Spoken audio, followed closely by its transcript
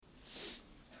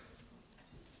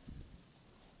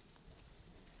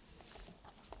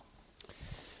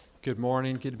Good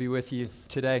morning. Good to be with you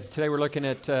today. Today we're looking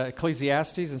at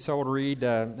Ecclesiastes, and so I'll read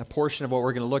a portion of what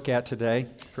we're going to look at today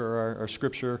for our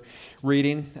scripture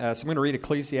reading. So I'm going to read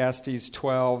Ecclesiastes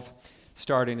 12,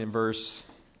 starting in verse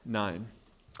 9.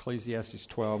 Ecclesiastes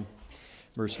 12,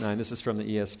 verse 9. This is from the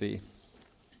ESV.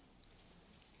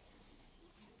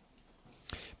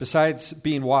 Besides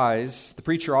being wise, the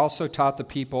preacher also taught the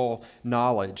people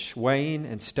knowledge, weighing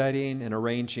and studying and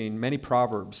arranging many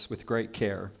proverbs with great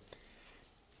care.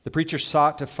 The preacher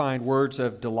sought to find words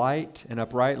of delight, and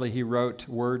uprightly he wrote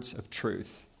words of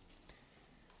truth.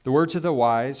 The words of the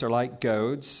wise are like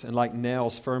goads, and like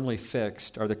nails firmly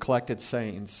fixed are the collected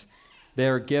sayings. They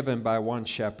are given by one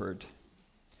shepherd.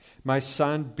 My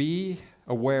son, be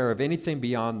aware of anything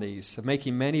beyond these. Of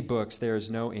making many books there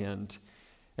is no end,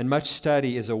 and much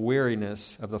study is a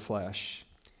weariness of the flesh.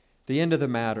 The end of the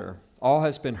matter, all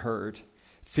has been heard.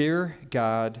 Fear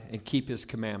God and keep his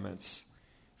commandments.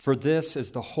 For this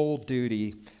is the whole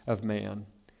duty of man.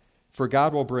 For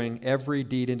God will bring every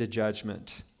deed into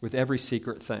judgment with every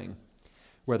secret thing,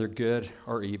 whether good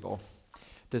or evil.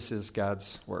 This is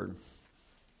God's word.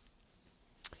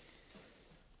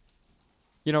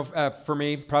 You know, for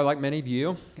me, probably like many of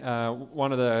you,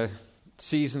 one of the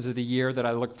seasons of the year that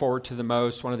I look forward to the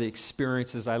most, one of the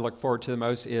experiences I look forward to the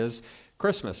most is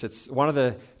Christmas. It's one of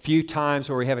the few times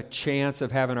where we have a chance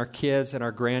of having our kids and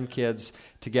our grandkids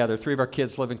together. 3 of our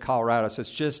kids live in Colorado, so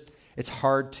it's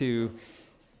hard to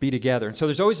be together. And so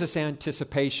there's always this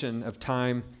anticipation of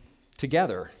time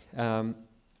together.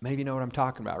 Maybe you know what I'm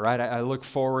talking about, right? I look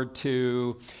forward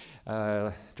to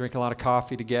drinking a lot of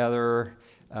coffee together,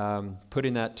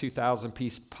 putting that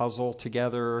 2,000-piece puzzle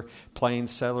together, playing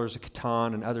Settlers of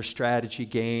Catan and other strategy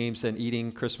games, and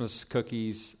eating Christmas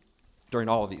cookies during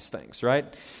all of these things, right?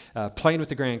 Playing with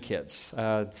the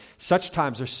grandkids. Such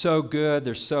times are so good,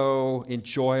 they're so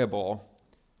enjoyable,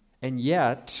 and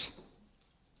yet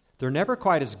they're never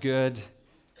quite as good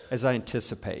as I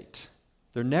anticipate.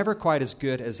 They're never quite as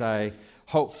good as I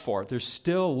hope for. There's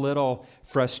still little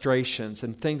frustrations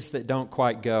and things that don't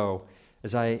quite go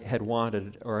as I had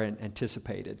wanted or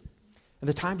anticipated. And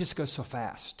the time just goes so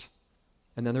fast,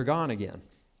 and then they're gone again.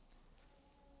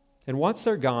 And once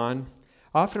they're gone,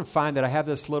 I often find that I have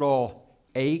this little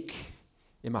ache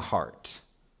in my heart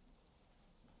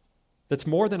that's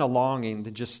more than a longing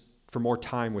than just for more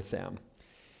time with them.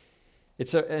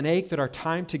 It's an ache that our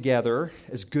time together,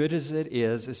 as good as it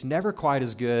is never quite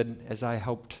as good as I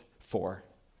hoped for.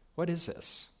 What is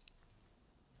this?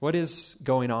 What is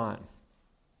going on?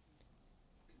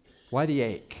 Why the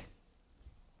ache?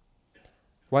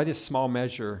 Why this small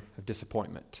measure of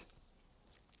disappointment?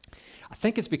 I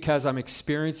think it's because I'm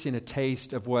experiencing a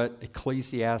taste of what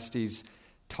Ecclesiastes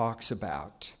talks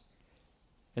about,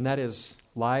 and that is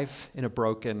life in a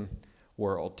broken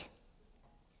world.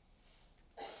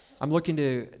 I'm looking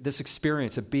to this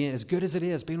experience of being, as good as it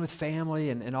is, being with family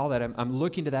and all that, I'm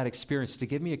looking to that experience to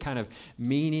give me a kind of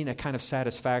meaning, a kind of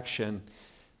satisfaction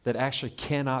that actually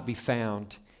cannot be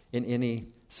found in any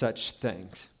such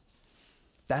things.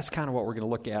 That's kind of what we're going to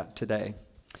look at today.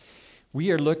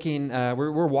 We are looking,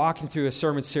 we're walking through a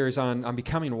sermon series on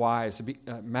becoming wise,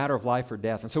 a matter of life or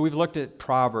death. And so we've looked at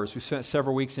Proverbs. We spent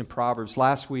several weeks in Proverbs.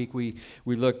 Last week we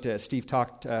looked at, Steve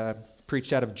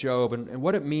preached out of Job and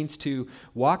what it means to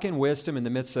walk in wisdom in the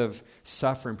midst of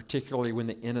suffering, particularly when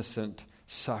the innocent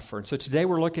suffer. And so today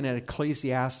we're looking at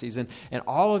Ecclesiastes, and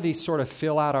all of these sort of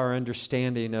fill out our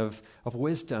understanding of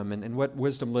wisdom and what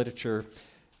wisdom literature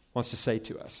wants to say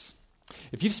to us.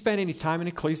 If you've spent any time in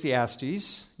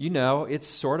Ecclesiastes, you know it's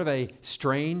sort of a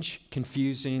strange,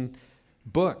 confusing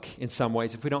book in some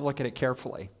ways if we don't look at it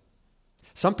carefully.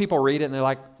 Some people read it and they're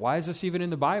like, why is this even in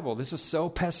the Bible? This is so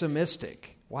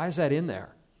pessimistic. Why is that in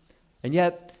there? And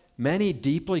yet, many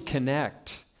deeply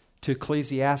connect to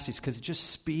Ecclesiastes because it just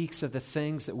speaks of the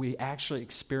things that we actually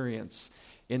experience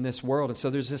in this world. And so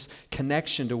there's this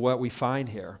connection to what we find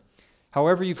here.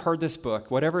 However you've heard this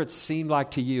book, whatever it seemed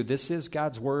like to you, this is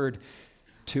God's word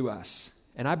to us.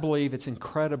 And I believe it's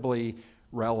incredibly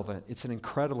relevant. It's an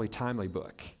incredibly timely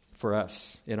book for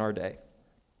us in our day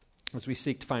as we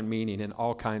seek to find meaning in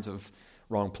all kinds of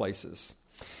wrong places.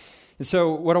 And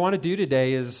so what I want to do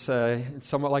today is,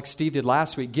 somewhat like Steve did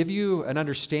last week, give you an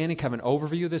understanding, kind of an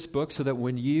overview of this book so that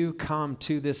when you come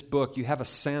to this book, you have a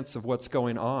sense of what's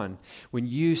going on. When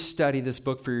you study this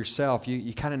book for yourself,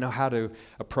 you kind of know how to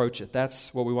approach it.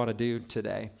 That's what we want to do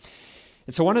today.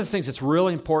 And so one of the things that's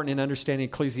really important in understanding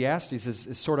Ecclesiastes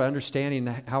is sort of understanding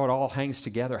how it all hangs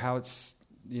together, how it's,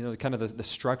 kind of the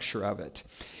structure of it.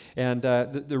 And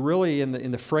the really,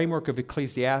 in the framework of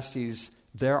Ecclesiastes,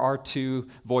 there are two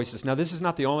voices. Now, this is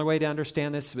not the only way to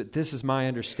understand this, but this is my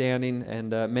understanding,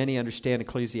 and many understand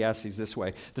Ecclesiastes this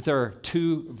way, that there are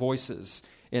two voices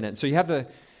in it. So you have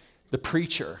the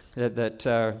preacher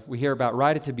that we hear about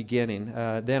right at the beginning.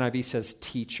 The NIV says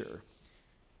teacher.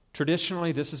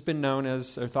 Traditionally, this has been known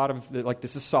as, or thought of like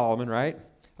this is Solomon, right?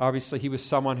 Obviously, he was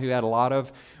someone who had a lot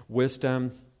of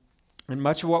wisdom. And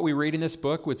much of what we read in this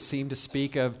book would seem to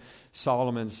speak of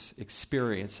Solomon's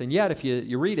experience. And yet, if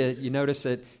you read it, you notice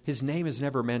that his name is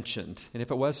never mentioned. And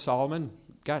if it was Solomon,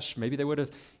 gosh, maybe he would have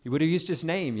used his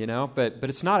name, but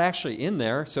it's not actually in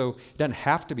there, so it doesn't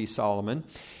have to be Solomon.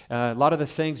 A lot of the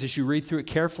things, as you read through it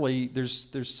carefully,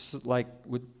 there's like,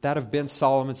 would that have been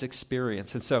Solomon's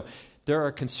experience? And so there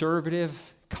are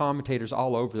conservative commentators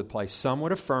all over the place. Some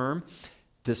would affirm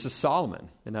this is Solomon,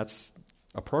 and that's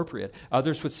appropriate.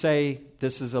 Others would say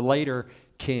this is a later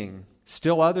king.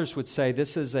 Still others would say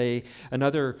this is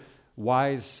another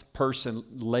wise person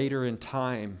later in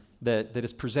time that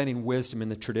is presenting wisdom in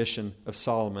the tradition of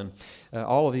Solomon.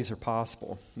 All of these are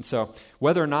possible. And so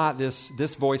whether or not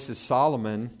this voice is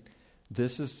Solomon,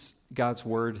 this is God's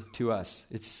word to us.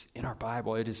 It's in our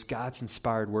Bible. It is God's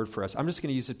inspired word for us. I'm just going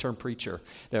to use the term preacher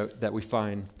that we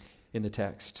find in the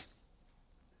text.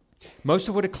 Most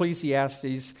of what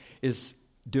Ecclesiastes is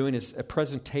doing is a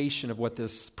presentation of what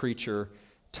this preacher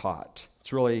taught.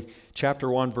 It's really chapter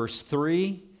 1, verse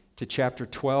 3 to chapter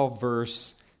 12,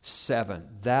 verse 7.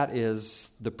 That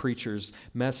is the preacher's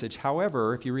message.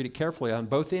 However, if you read it carefully on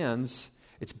both ends,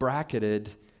 it's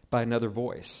bracketed by another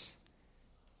voice.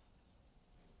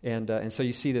 And so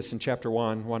you see this in chapter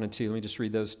 1 and 2. Let me just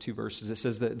read those two verses. It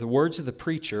says that the words of the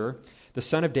preacher, the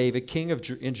son of David, king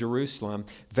in Jerusalem,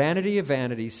 vanity of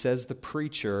vanities, says the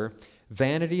preacher,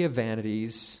 vanity of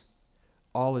vanities,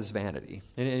 all is vanity.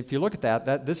 And if you look at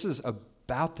that this is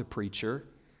about the preacher.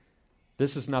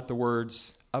 This is not the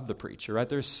words of the preacher, right?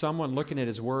 There's someone looking at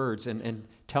his words and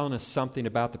telling us something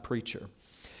about the preacher.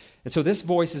 And so this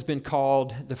voice has been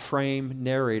called the frame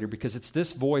narrator because it's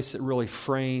this voice that really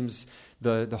frames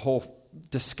the whole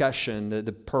discussion,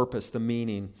 the purpose, the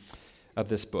meaning of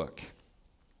this book.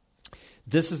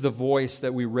 This is the voice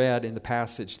that we read in the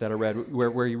passage that I read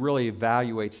where he really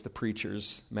evaluates the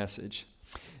preacher's message.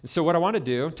 And so what I want to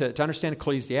do to understand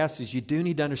Ecclesiastes, you do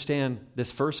need to understand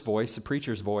this first voice, the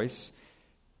preacher's voice,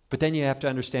 but then you have to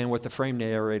understand what the frame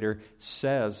narrator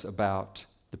says about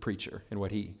the preacher and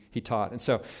what he taught. And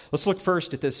so let's look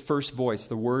first at this first voice,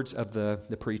 the words of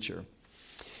the preacher.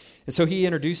 And so he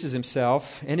introduces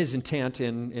himself and his intent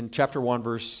in chapter 1,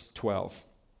 verse 12.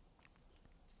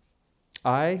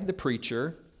 I, the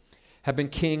preacher, have been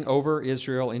king over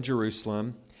Israel in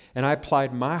Jerusalem, and I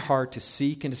applied my heart to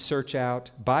seek and to search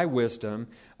out by wisdom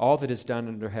all that is done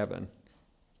under heaven.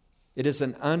 It is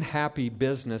an unhappy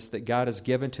business that God has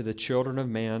given to the children of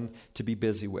man to be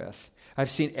busy with. I've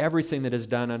seen everything that is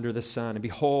done under the sun, and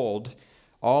behold,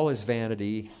 all is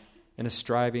vanity and a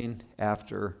striving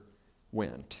after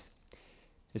wind.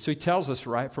 And so he tells us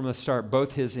right from the start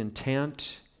both his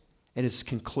intent and his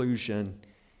conclusion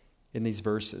in these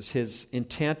verses. His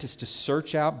intent is to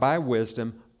search out by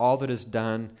wisdom all that is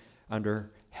done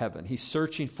under heaven. He's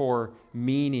searching for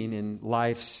meaning in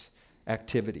life's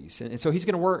activities. And so he's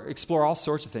going to explore all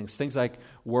sorts of things like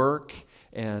work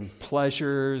and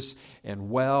pleasures and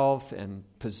wealth and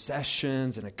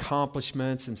possessions and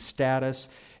accomplishments and status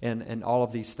and all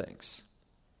of these things.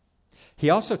 He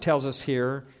also tells us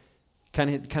here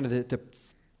kind of the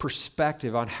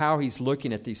perspective on how he's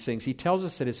looking at these things. He tells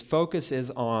us that his focus is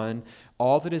on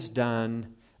all that is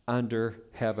done under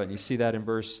heaven. You see that in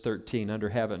verse 13, under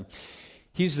heaven.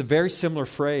 He uses a very similar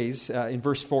phrase in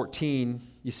verse 14.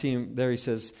 You see him there, he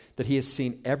says that he has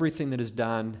seen everything that is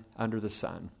done under the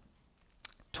sun.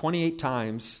 28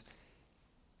 times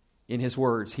in his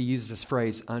words, he uses this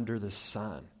phrase, under the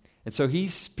sun. And so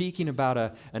he's speaking about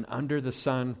an under the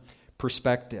sun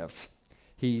perspective.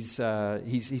 He's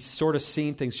sort of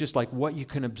seen things just like what you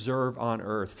can observe on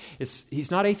earth.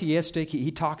 He's not atheistic.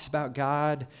 He talks about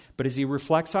God, but as he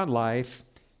reflects on life,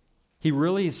 he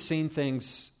really has seen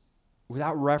things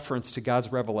without reference to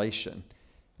God's revelation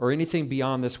or anything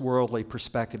beyond this worldly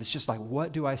perspective. It's just like,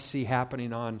 what do I see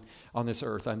happening on this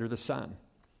earth under the sun?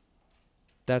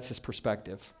 That's his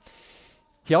perspective.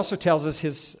 He also tells us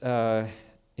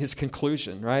his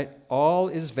conclusion, right? All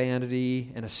is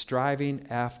vanity and a striving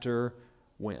after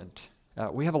wind.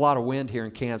 We have a lot of wind here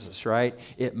in Kansas, right?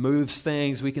 It moves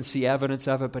things. We can see evidence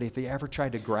of it, but if you ever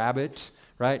tried to grab it,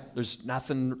 right, there's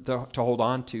nothing to hold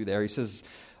on to there. He says,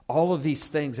 all of these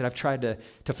things that I've tried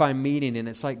to find meaning in,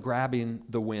 it's like grabbing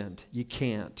the wind. You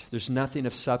can't. There's nothing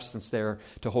of substance there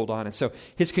to hold on. And so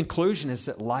his conclusion is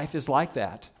that life is like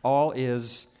that. All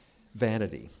is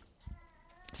vanity.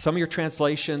 Some of your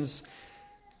translations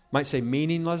might say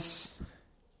meaningless.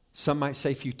 Some might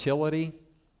say futility.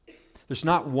 There's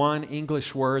not one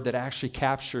English word that actually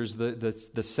captures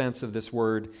the sense of this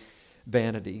word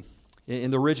vanity.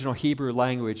 In the original Hebrew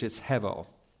language, it's hevel.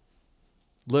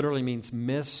 Literally means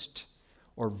mist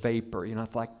or vapor. You know,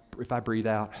 if I breathe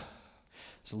out,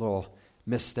 there's a little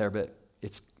mist there, but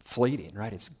it's fleeting,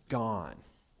 right? It's gone.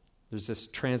 There's this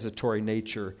transitory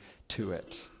nature to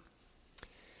it.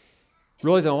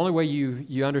 Really, the only way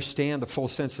you understand the full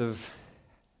sense of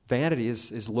vanity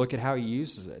is look at how he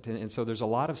uses it. And so there's a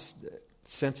lot of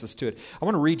senses to it. I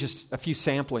want to read just a few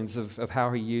samplings of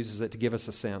how he uses it to give us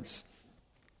a sense.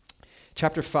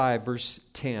 Chapter 5, verse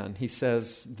 10, he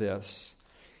says this: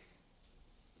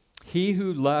 "He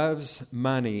who loves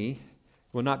money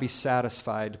will not be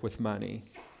satisfied with money,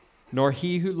 nor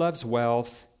he who loves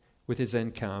wealth with his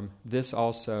income. This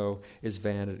also is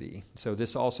vanity." So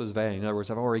this also is vanity. In other words,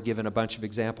 I've already given a bunch of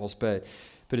examples, but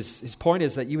his point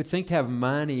is that you would think to have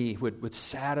money would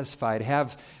satisfy, to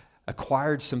have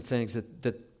acquired some things,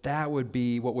 that would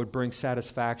be what would bring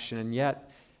satisfaction. And yet,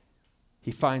 he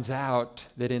finds out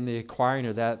that in the acquiring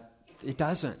of that, it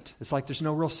doesn't. It's like there's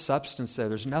no real substance there.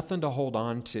 There's nothing to hold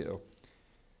on to.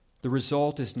 The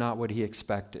result is not what he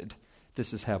expected.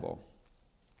 This is hevel.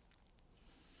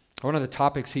 One of the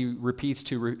topics he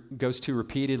goes to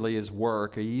repeatedly is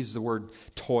work. He uses the word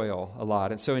toil a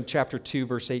lot. And so in chapter 2,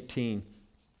 verse 18,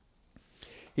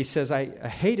 he says, I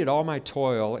hated all my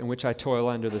toil in which I toil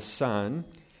under the sun,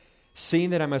 seeing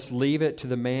that I must leave it to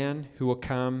the man who will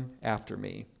come after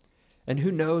me. And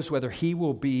who knows whether he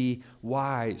will be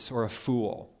wise or a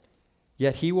fool?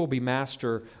 Yet he will be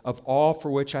master of all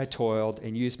for which I toiled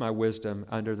and used my wisdom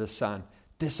under the sun.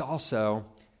 This also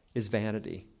is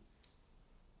vanity.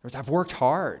 I've worked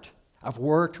hard. I've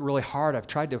worked really hard. I've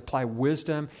tried to apply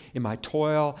wisdom in my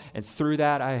toil, and through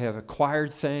that I have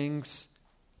acquired things.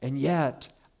 And yet,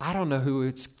 I don't know who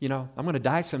I'm going to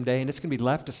die someday, and it's going to be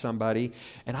left to somebody,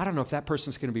 and I don't know if that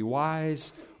person's going to be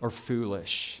wise or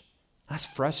foolish. That's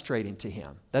frustrating to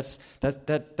him.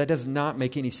 That does not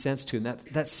make any sense to him.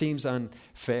 That seems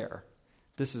unfair.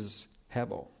 This is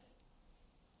hevel.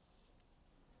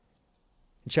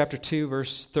 In chapter 2,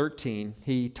 verse 13,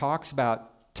 he talks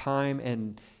about time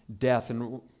and death.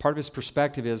 And part of his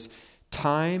perspective is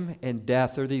time and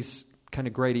death are these kind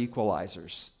of great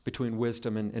equalizers between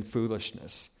wisdom and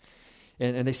foolishness.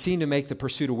 And they seem to make the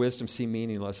pursuit of wisdom seem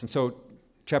meaningless. And so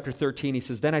chapter 13, he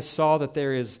says, "Then I saw that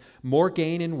there is more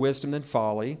gain in wisdom than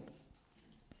folly,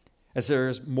 as there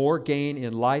is more gain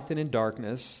in light than in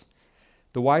darkness.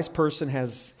 The wise person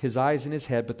has his eyes in his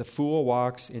head, but the fool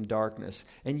walks in darkness.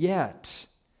 And yet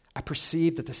I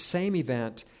perceive that the same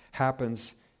event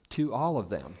happens to all of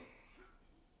them.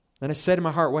 Then I said in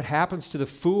my heart, what happens to the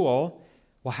fool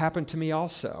will happen to me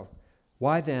also.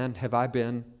 Why then have I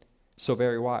been so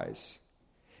very wise?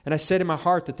 And I said in my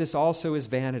heart that this also is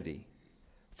vanity.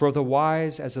 For of the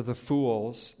wise as of the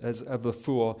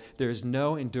fool, there is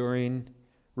no enduring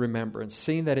remembrance,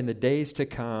 seeing that in the days to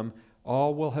come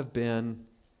all will have been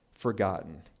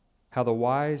forgotten. How the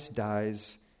wise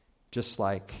dies just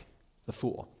like the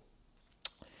fool."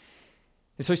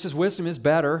 And so he says wisdom is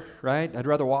better, right? I'd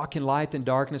rather walk in light than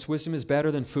darkness. Wisdom is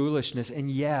better than foolishness. And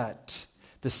yet,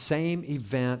 the same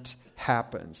event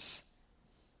happens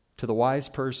to the wise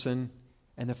person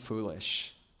and the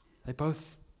foolish. They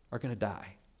both are going to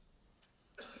die.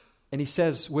 And he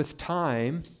says, with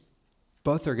time,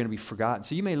 both are going to be forgotten.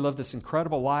 So you may live this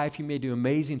incredible life. You may do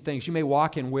amazing things. You may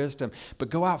walk in wisdom, but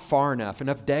go out far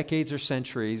enough decades or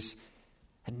centuries,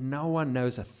 and no one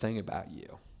knows a thing about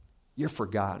you. You're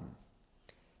forgotten.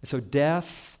 And so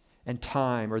death and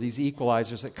time are these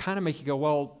equalizers that kind of make you go,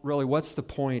 well, really, what's the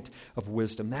point of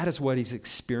wisdom? That is what he's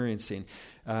experiencing.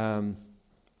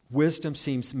 Wisdom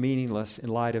seems meaningless in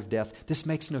light of death. This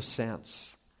makes no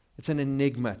sense. It's an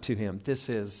enigma to him. This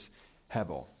is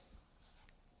hevel.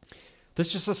 This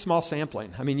is just a small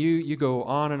sampling. I mean, you go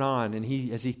on, and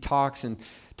as he talks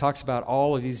about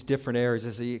all of these different areas,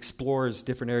 as he explores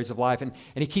different areas of life, and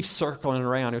he keeps circling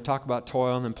around. He'll talk about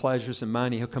toil and pleasures and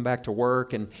money. He'll come back to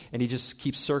work, and he just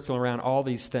keeps circling around all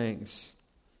these things,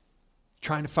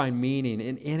 trying to find meaning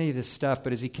in any of this stuff.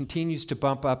 But as he continues to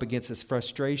bump up against this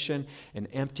frustration and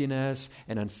emptiness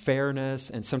and unfairness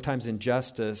and sometimes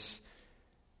injustice,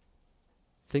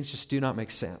 things just do not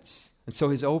make sense. And so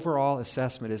his overall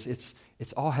assessment is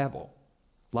it's all hevel.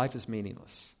 Life is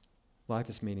meaningless. Life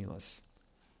is meaningless.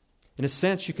 In a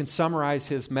sense, you can summarize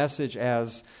his message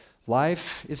as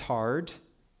life is hard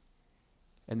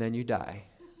and then you die.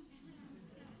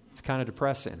 It's kind of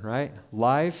depressing, right?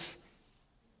 Life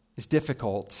is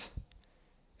difficult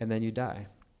and then you die.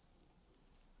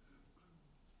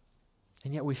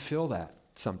 And yet we feel that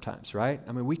sometimes, right?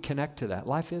 I mean, we connect to that.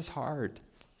 Life is hard.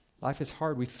 Life is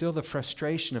hard. We feel the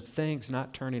frustration of things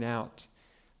not turning out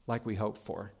like we hoped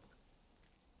for.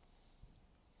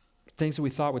 Things that we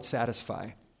thought would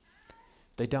satisfy,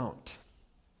 they don't.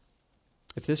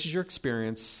 If this is your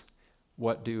experience,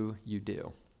 what do you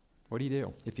do? What do you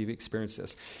do if you've experienced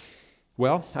this?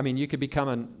 Well, I mean, you could you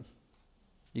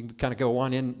can kind of go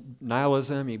on in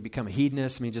nihilism, you become a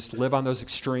hedonist, I mean, just live on those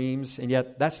extremes, and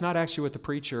yet that's not actually what the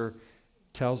preacher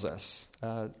tells us.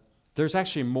 There's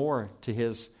actually more to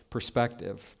his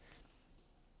perspective.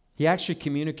 He actually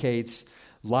communicates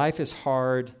life is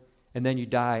hard and then you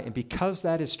die, and because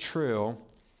that is true,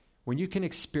 when you can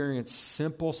experience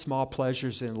simple, small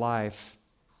pleasures in life,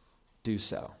 do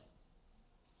so.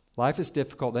 Life is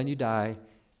difficult, then you die,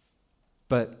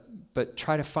 but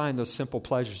try to find those simple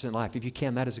pleasures in life. If you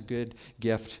can, that is a good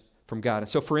gift from God. And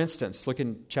so, for instance, look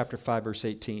in chapter 5, verse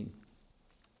 18.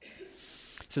 It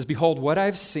says, "Behold, what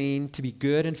I've seen to be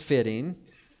good and fitting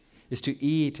is to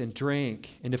eat and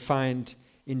drink and to find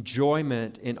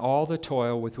enjoyment in all the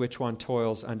toil with which one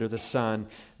toils under the sun,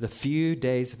 the few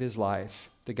days of his life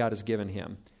that God has given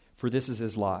him. For this is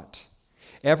his lot.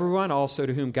 Everyone also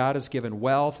to whom God has given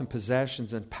wealth and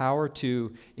possessions and power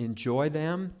to enjoy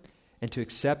them and to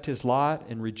accept his lot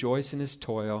and rejoice in his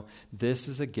toil, this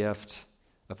is a gift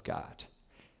of God."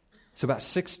 So about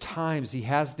 6 times he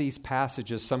has these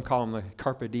passages, some call them the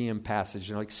Carpe Diem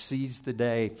passage, like seize the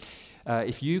day.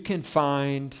 If you can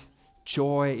find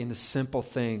joy in the simple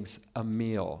things, a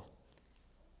meal,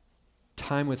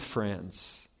 time with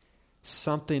friends,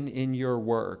 something in your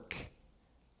work,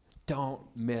 don't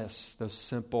miss those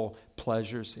simple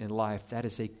pleasures in life. That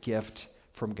is a gift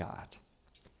from God.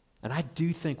 And I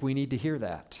do think we need to hear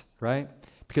that, right?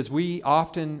 Because we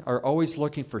often are always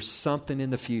looking for something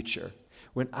in the future.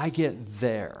 When I get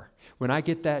there, when I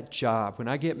get that job, when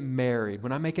I get married,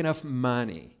 when I make enough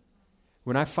money,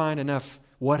 when I find enough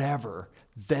whatever,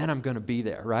 then I'm going to be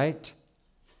there, right?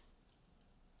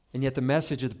 And yet the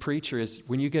message of the preacher is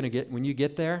when you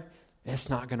get there, it's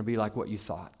not going to be like what you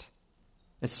thought.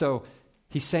 And so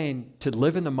he's saying to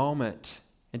live in the moment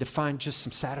and to find just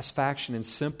some satisfaction in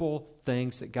simple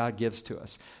things that God gives to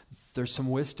us. There's some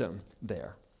wisdom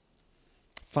there.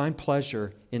 Find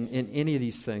pleasure in any of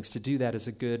these things. To do that is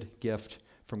a good gift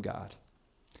from God.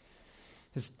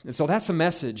 And so that's a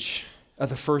message of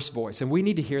the first voice, and we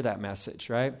need to hear that message,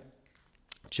 right?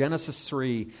 Genesis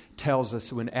 3 tells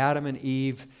us when Adam and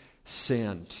Eve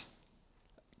sinned,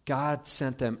 God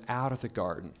sent them out of the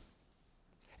garden,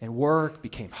 and work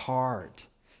became hard.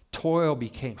 Toil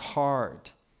became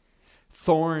hard.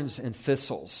 Thorns and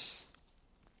thistles.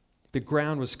 The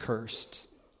ground was cursed.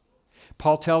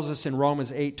 Paul tells us in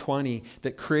Romans 8:20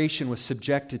 that creation was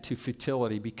subjected to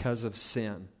futility because of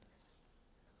sin.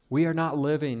 We are not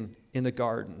living in the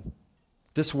garden.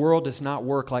 This world does not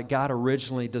work like God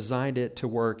originally designed it to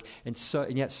work, and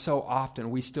yet so often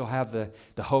we still have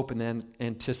the hope and the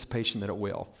anticipation that it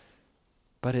will.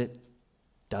 But it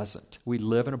doesn't. We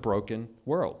live in a broken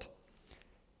world.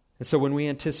 And so when we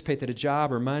anticipate that a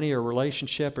job or money or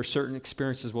relationship or certain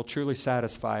experiences will truly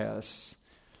satisfy us,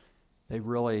 they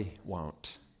really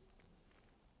won't.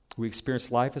 We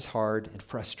experience life as hard and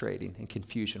frustrating and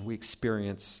confusion. We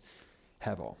experience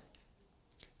hevel.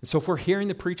 And so if we're hearing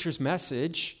the preacher's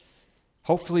message,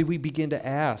 hopefully we begin to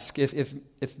ask, if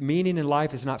meaning in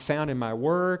life is not found in my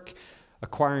work,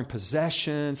 acquiring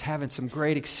possessions, having some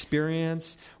great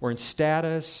experience, or in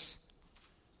status,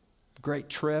 great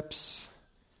trips,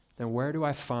 then where do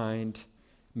I find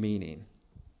meaning?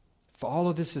 If all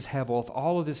of this is hevel, if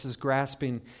all of this is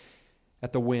grasping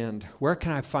at the wind, where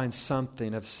can I find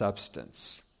something of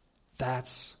substance?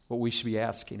 That's what we should be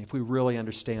asking if we really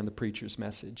understand the preacher's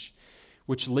message,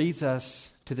 which leads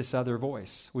us to this other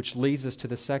voice, which leads us to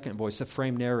the second voice, the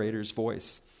frame narrator's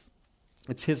voice.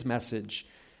 It's his message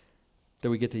that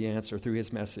we get the answer through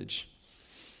his message.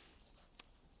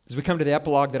 As we come to the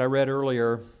epilogue that I read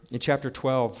earlier in chapter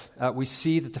 12, we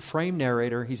see that the frame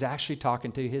narrator, he's actually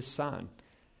talking to his son.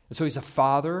 And so he's a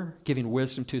father giving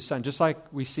wisdom to his son, just like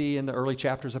we see in the early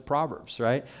chapters of Proverbs,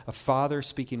 right? A father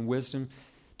speaking wisdom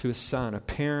to his son, a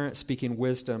parent speaking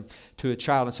wisdom to a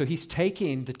child. And so he's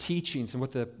taking the teachings and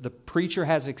what the preacher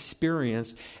has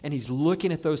experienced, and he's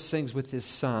looking at those things with his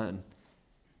son.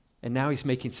 And now he's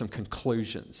making some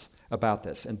conclusions about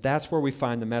this. And that's where we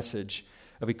find the message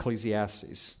of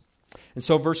Ecclesiastes. And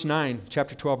so verse 9,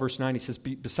 chapter 12, verse 9, he says,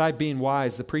 beside being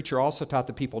wise, the preacher also taught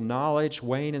the people knowledge,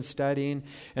 weighing and studying,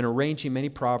 and arranging many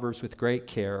proverbs with great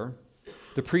care.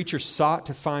 The preacher sought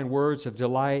to find words of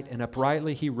delight, and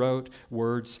uprightly he wrote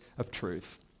words of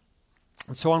truth.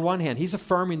 And so on one hand, he's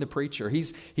affirming the preacher.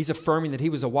 He's affirming that he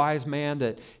was a wise man,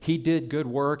 that he did good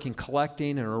work in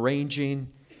collecting and arranging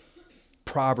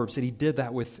Proverbs, that he did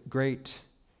that with great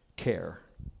care.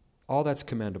 All that's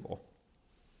commendable.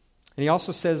 And he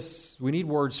also says we need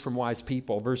words from wise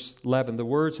people. Verse 11, the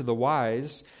words of the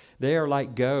wise, they are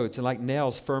like goads and like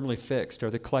nails firmly fixed, are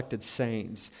the collected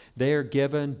sayings. They are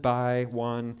given by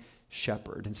one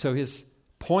shepherd. And so his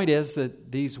point is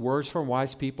that these words from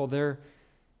wise people, they're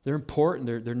important,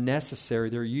 they're necessary,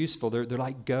 they're useful, they're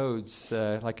like goads,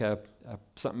 like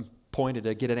something pointed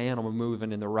to get an animal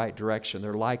moving in the right direction.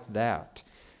 They're like that.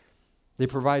 They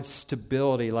provide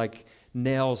stability like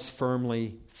nails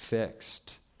firmly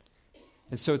fixed.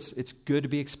 And so it's good to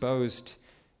be exposed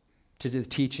to the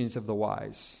teachings of the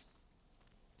wise.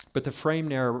 But the frame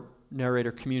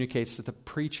narrator communicates that the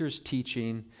preacher's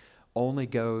teaching only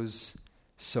goes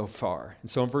so far. And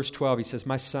so in verse 12 he says,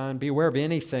 "My son, beware of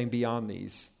anything beyond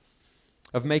these.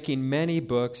 Of making many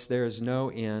books there is no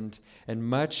end, and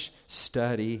much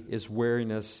study is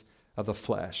weariness of the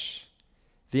flesh.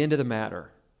 The end of the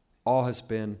matter, all has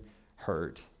been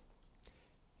heard."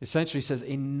 Essentially he says,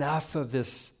 enough of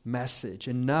this message,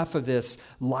 enough of this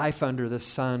life under the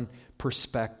sun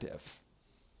perspective.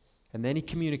 And then he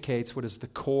communicates what is the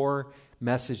core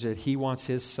message that he wants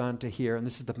his son to hear. And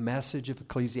this is the message of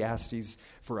Ecclesiastes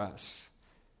for us.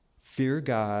 Fear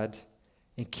God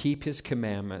and keep his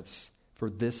commandments,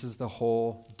 for this is the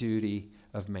whole duty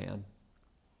of man.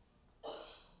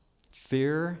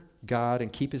 Fear God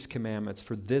and keep his commandments,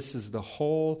 for this is the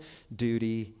whole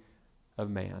duty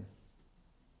of man.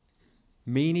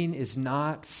 Meaning is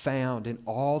not found in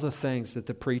all the things that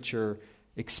the preacher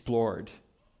explored,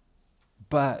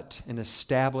 but in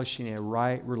establishing a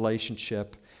right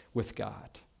relationship with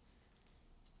God.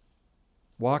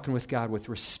 Walking with God with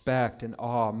respect and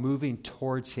awe, moving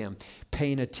towards him,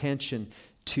 paying attention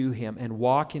to him, and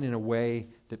walking in a way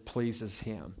that pleases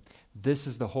him. This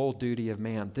is the whole duty of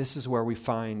man. This is where we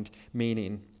find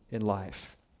meaning in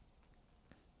life,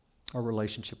 our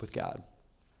relationship with God.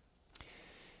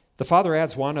 The Father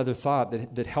adds one other thought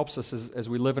that helps us as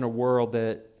we live in a world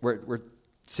where it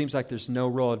seems like there's no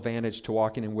real advantage to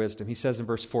walking in wisdom. He says in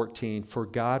verse 14, "For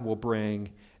God will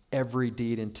bring every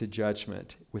deed into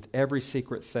judgment with every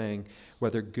secret thing,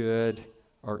 whether good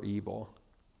or evil."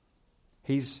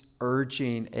 He's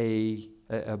urging a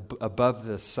above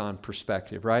the sun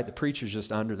perspective, right? The preacher's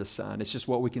just under the sun. It's just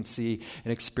what we can see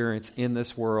and experience in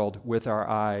this world with our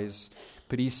eyes.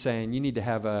 But he's saying you need to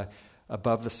have a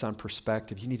above the sun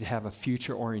perspective. You need to have a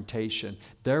future orientation.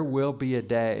 There will be a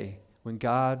day when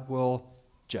God will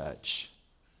judge.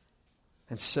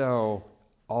 And so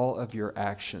all of your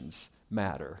actions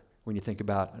matter when you think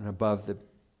about an above the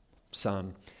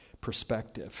sun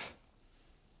perspective.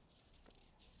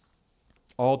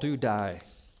 All do die,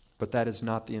 but that is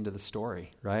not the end of the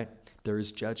story, right? There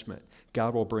is judgment.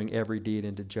 God will bring every deed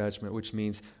into judgment, which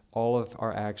means all of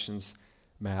our actions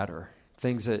matter.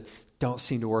 Things that don't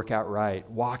seem to work out right,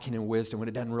 walking in wisdom when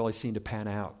it doesn't really seem to pan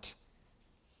out,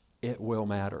 it will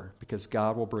matter because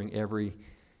God will bring every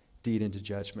deed into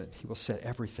judgment. He will set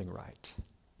everything right.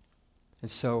 And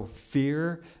so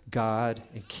fear God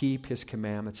and keep his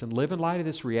commandments and live in light of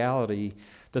this reality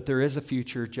that there is a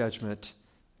future judgment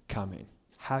coming.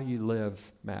 How you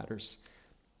live matters.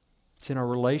 It's in our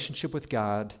relationship with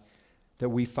God that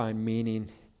we find meaning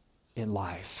in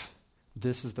life.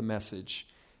 This is the message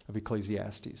of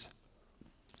Ecclesiastes.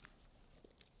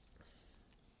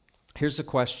 Here's a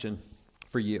question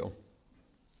for you.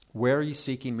 Where are you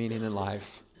seeking meaning in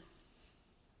life?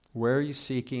 Where are you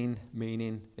seeking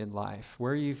meaning in life?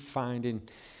 Where are you finding,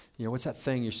 what's that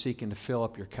thing you're seeking to fill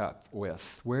up your cup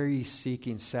with? Where are you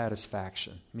seeking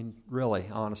satisfaction? I mean, really,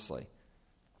 honestly.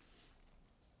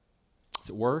 Is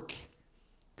it work,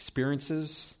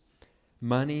 experiences,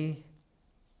 money,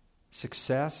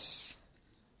 success?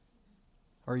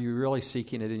 Or are you really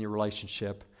seeking it in your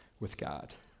relationship with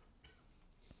God?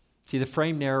 See, the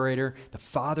frame narrator, the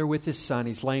father with his son,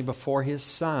 he's laying before his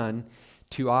son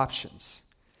two options.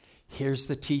 Here's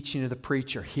the teaching of the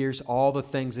preacher. Here's all the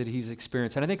things that he's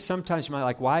experienced. And I think sometimes you might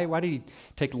like, why did he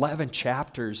take 11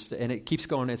 chapters and it keeps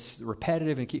going, it's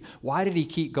repetitive. Why did he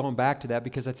keep going back to that?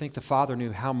 Because I think the father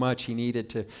knew how much he needed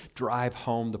to drive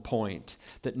home the point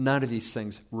that none of these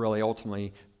things really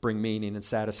ultimately bring meaning and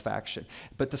satisfaction.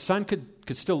 But the son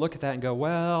could still look at that and go,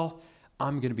 well,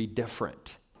 I'm going to be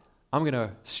different. I'm going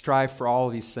to strive for all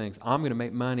of these things. I'm going to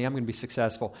make money. I'm going to be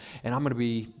successful. And I'm going to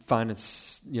be finding,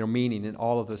 meaning in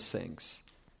all of those things.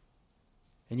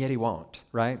 And yet he won't,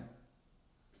 right?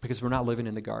 Because we're not living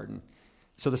in the garden.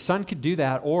 So the son could do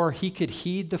that, or he could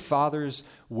heed the father's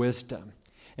wisdom.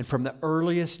 And from the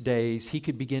earliest days, he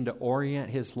could begin to orient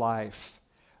his life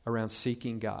around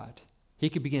seeking God. He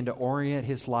could begin to orient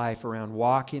his life around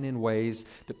walking in ways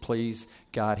that please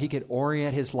God. He could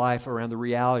orient his life around the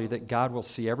reality that God will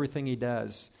see everything he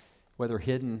does, whether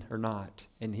hidden or not,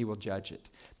 and he will judge it.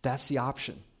 That's the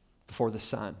option before the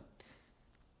Son.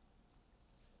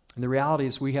 And the reality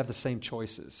is we have the same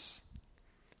choices.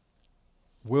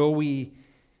 Will we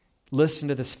listen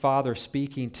to this Father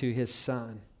speaking to his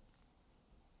Son?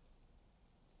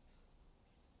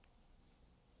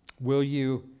 Will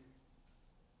you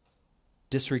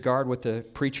disregard what the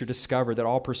preacher discovered, that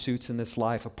all pursuits in this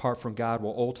life apart from God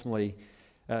will ultimately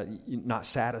not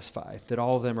satisfy, that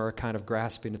all of them are a kind of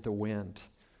grasping at the wind?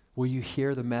 Will you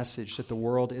hear the message that the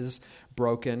world is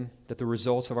broken, that the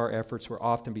results of our efforts will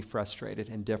often be frustrated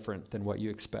and different than what you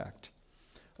expect?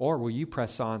 Or will you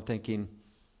press on thinking,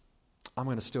 I'm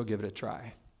going to still give it a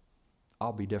try.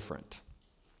 I'll be different.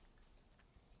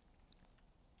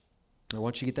 And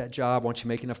once you get that job, once you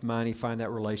make enough money, find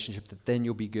that relationship, that then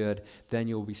you'll be good, then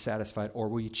you'll be satisfied? Or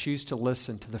will you choose to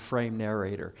listen to the frame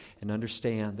narrator and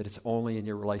understand that it's only in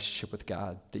your relationship with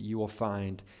God that you will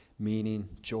find meaning,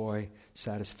 joy,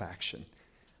 satisfaction?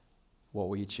 What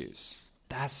will you choose?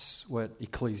 That's what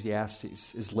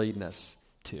Ecclesiastes is leading us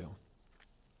to.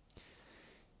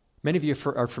 Many of you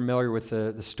are familiar with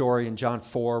the story in John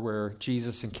 4 where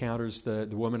Jesus encounters the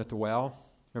woman at the well.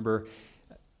 Remember,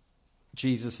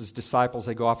 Jesus' disciples,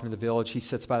 they go off into the village. He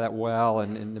sits by that well,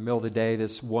 and in the middle of the day,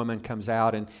 this woman comes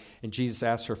out, and Jesus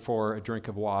asks her for a drink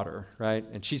of water, right?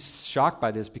 And she's shocked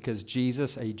by this because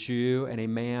Jesus, a Jew and a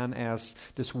man, asks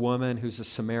this woman who's a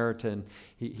Samaritan,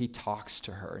 he talks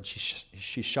to her, and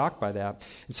she's shocked by that.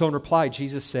 And so in reply,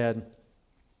 Jesus said,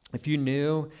 if you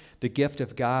knew the gift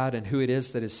of God and who it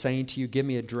is that is saying to you, give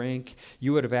me a drink,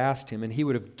 you would have asked him, and he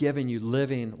would have given you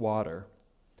living water.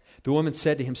 The woman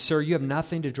said to him, Sir, you have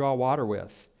nothing to draw water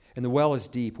with, and the well is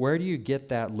deep. Where do you get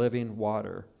that living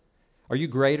water? Are you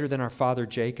greater than our father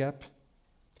Jacob?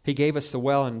 He gave us the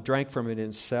well and drank from it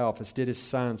himself, as did his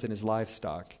sons and his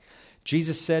livestock.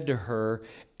 Jesus said to her,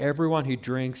 everyone who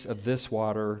drinks of this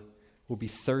water will be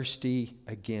thirsty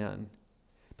again.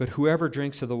 But whoever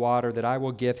drinks of the water that I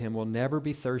will give him will never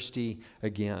be thirsty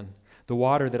again. The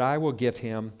water that I will give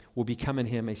him will become in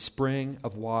him a spring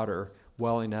of water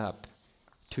welling up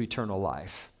to eternal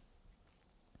life.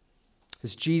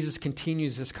 As Jesus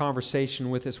continues this conversation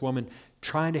with this woman,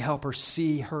 trying to help her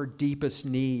see her deepest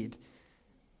need,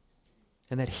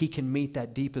 and that he can meet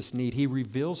that deepest need, he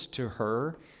reveals to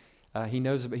her,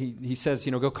 he says,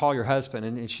 go call your husband.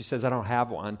 And she says, I don't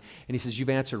have one. And he says, you've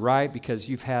answered right because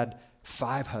you've had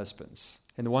 5 husbands,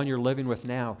 and the one you're living with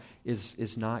now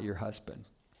is not your husband.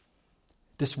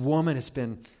 This woman has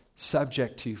been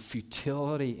subject to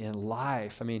futility in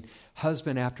life. I mean,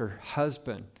 husband after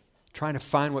husband, trying to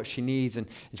find what she needs, and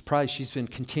she's been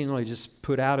continually just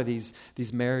put out of these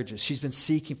marriages. She's been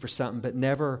seeking for something, but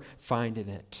never finding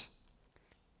it.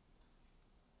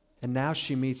 And now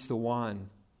she meets the one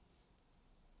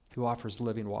who offers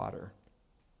living water.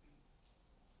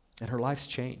 And her life's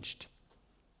changed.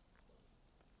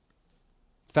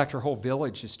 In fact, her whole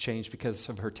village has changed because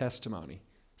of her testimony.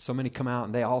 So many come out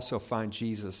and they also find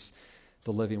Jesus,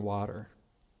 the living water.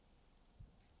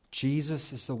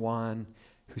 Jesus is the one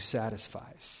who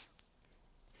satisfies.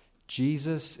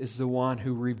 Jesus is the one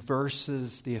who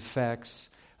reverses the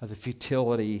effects of the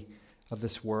futility of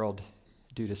this world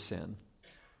due to sin.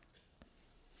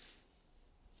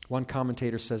 One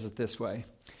commentator says it this way.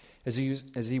 As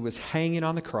he was hanging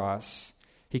on the cross,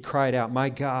 he cried out, my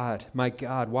God,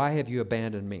 why have you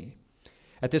abandoned me?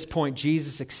 At this point,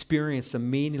 Jesus experienced the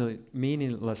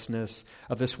meaninglessness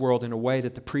of this world in a way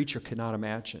that the preacher could not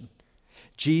imagine.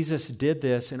 Jesus did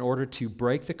this in order to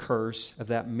break the curse of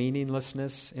that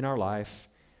meaninglessness in our life.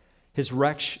 His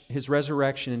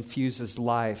resurrection infuses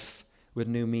life with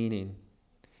new meaning.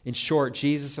 In short,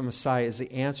 Jesus the Messiah is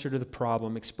the answer to the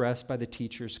problem expressed by the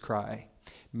teacher's cry.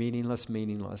 Meaningless,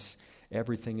 meaningless.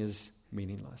 Everything is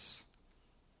meaningless.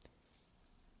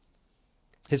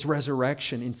 His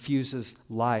resurrection infuses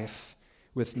life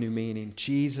with new meaning.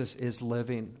 Jesus is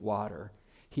living water.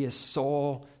 He is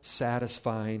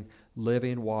soul-satisfying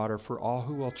living water for all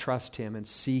who will trust him and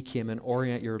seek him and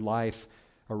orient your life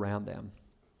around them.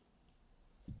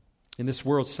 In this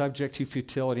world subject to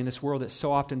futility, in this world that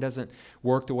so often doesn't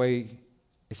work the way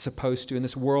it's supposed to, in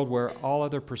this world where all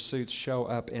other pursuits show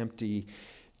up empty,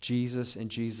 Jesus and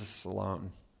Jesus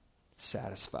alone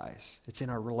satisfies. It's in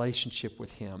our relationship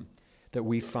with him that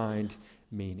we find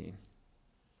meaning.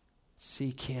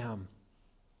 Seek him.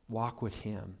 Walk with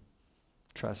him.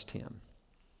 Trust him.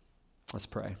 Let's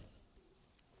pray.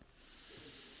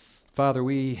 Father,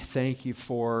 we thank you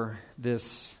for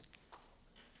this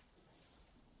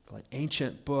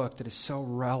ancient book that is so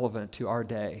relevant to our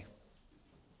day.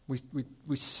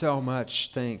 We so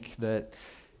much think that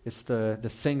it's the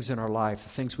things in our life, the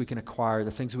things we can acquire,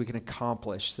 the things we can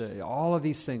accomplish, all of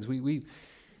these things. We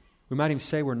might even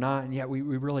say we're not, and yet we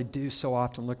really do so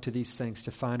often look to these things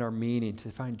to find our meaning,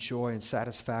 to find joy and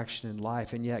satisfaction in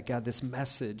life. And yet, God, this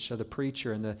message of the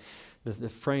preacher and the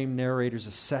frame narrator's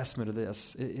assessment of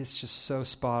this, it's just so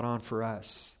spot on for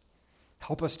us.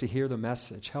 Help us to hear the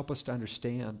message. Help us to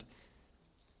understand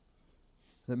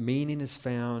that meaning is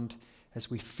found as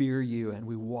we fear you and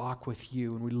we walk with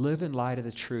you and we live in light of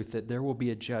the truth that there will be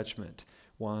a judgment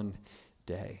one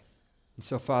day. And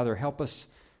so, Father, help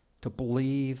us to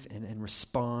believe and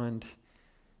respond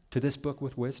to this book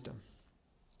with wisdom.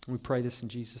 We pray this in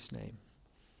Jesus' name.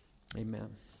 Amen.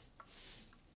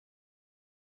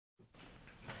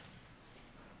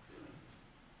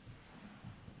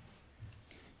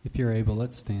 If you're able,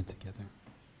 let's stand together.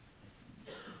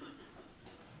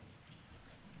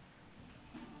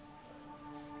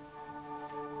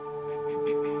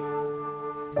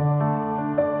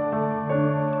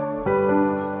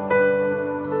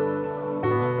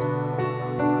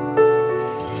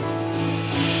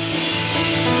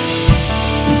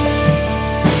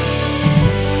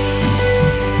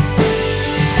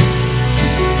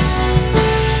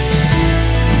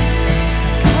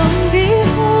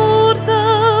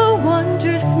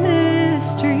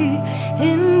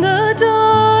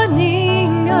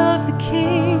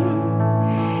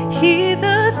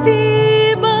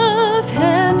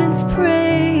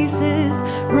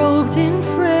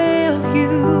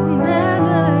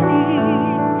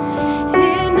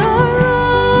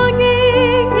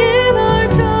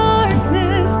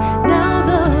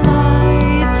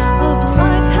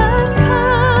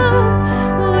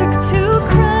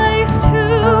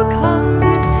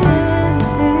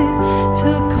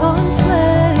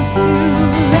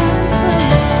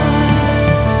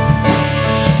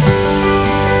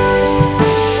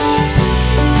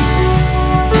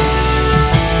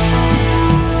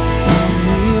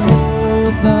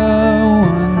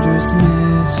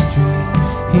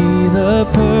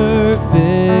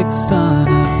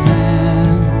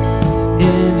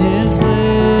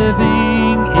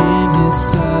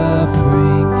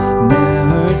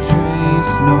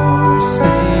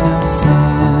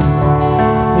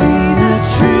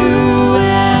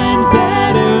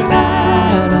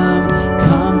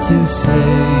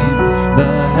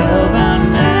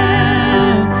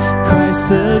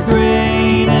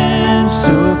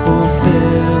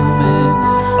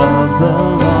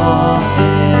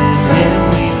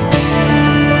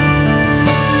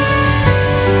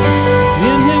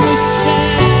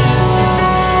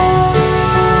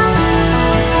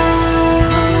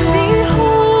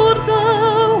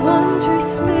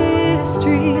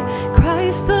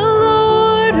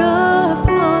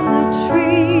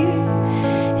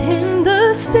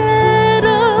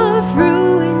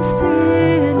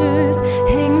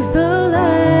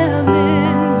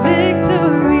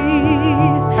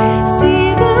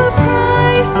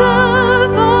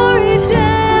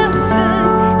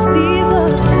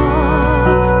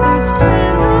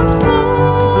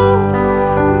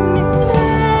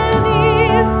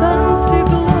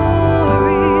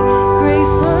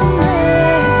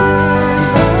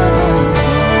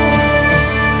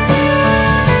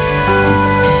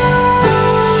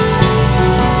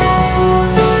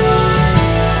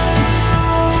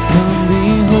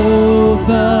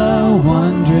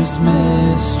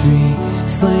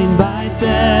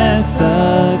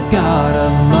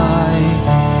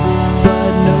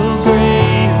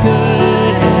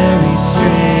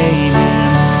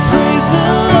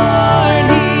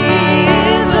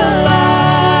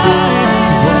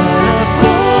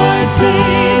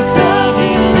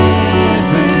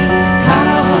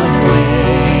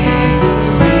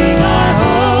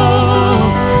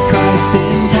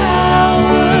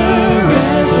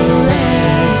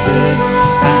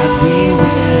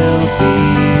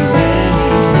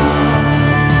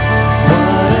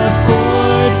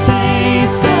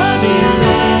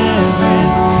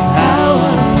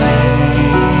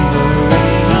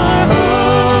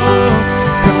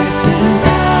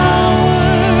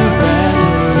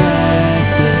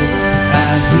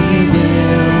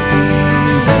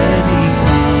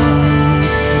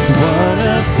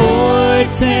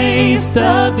 taste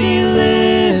of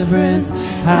deliverance,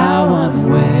 how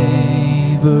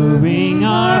unwavering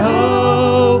our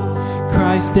hope,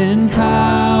 Christ in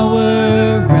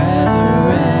power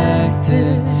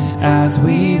resurrected, as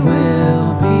we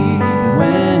will be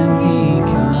when He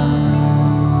comes.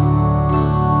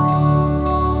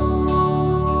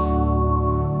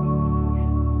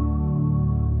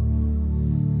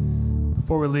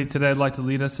 we leave today, I'd like to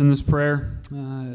lead us in this prayer.